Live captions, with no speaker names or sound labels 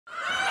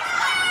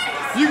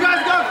You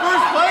guys got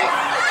first place?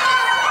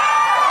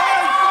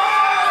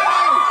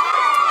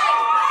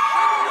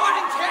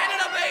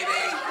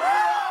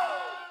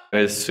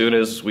 As soon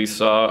as we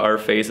saw our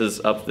faces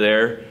up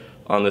there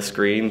on the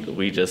screen,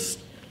 we just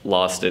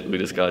lost it. We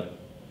just got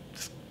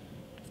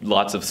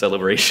lots of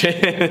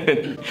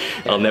celebration.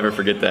 I'll never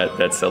forget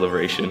that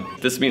celebration.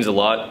 This means a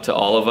lot to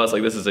all of us.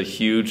 Like, this is a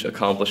huge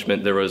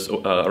accomplishment. There was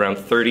around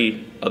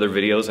 30 other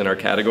videos in our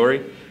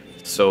category.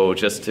 So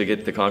just to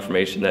get the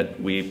confirmation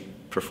that we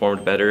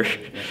performed better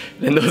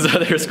than those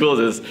other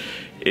schools,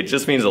 it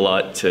just means a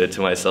lot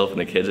to myself and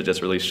the kids. It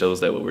just really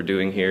shows that what we're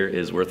doing here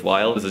is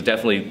worthwhile. This is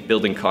definitely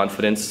building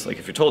confidence. Like,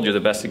 if you're told you're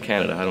the best in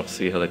Canada, I don't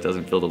see how that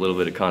doesn't build a little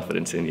bit of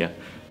confidence in you.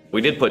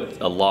 We did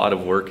put a lot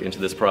of work into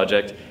this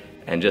project,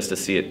 and just to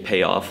see it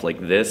pay off like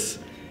this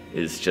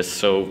is just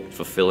so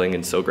fulfilling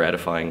and so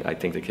gratifying. I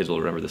think the kids will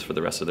remember this for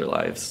the rest of their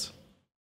lives.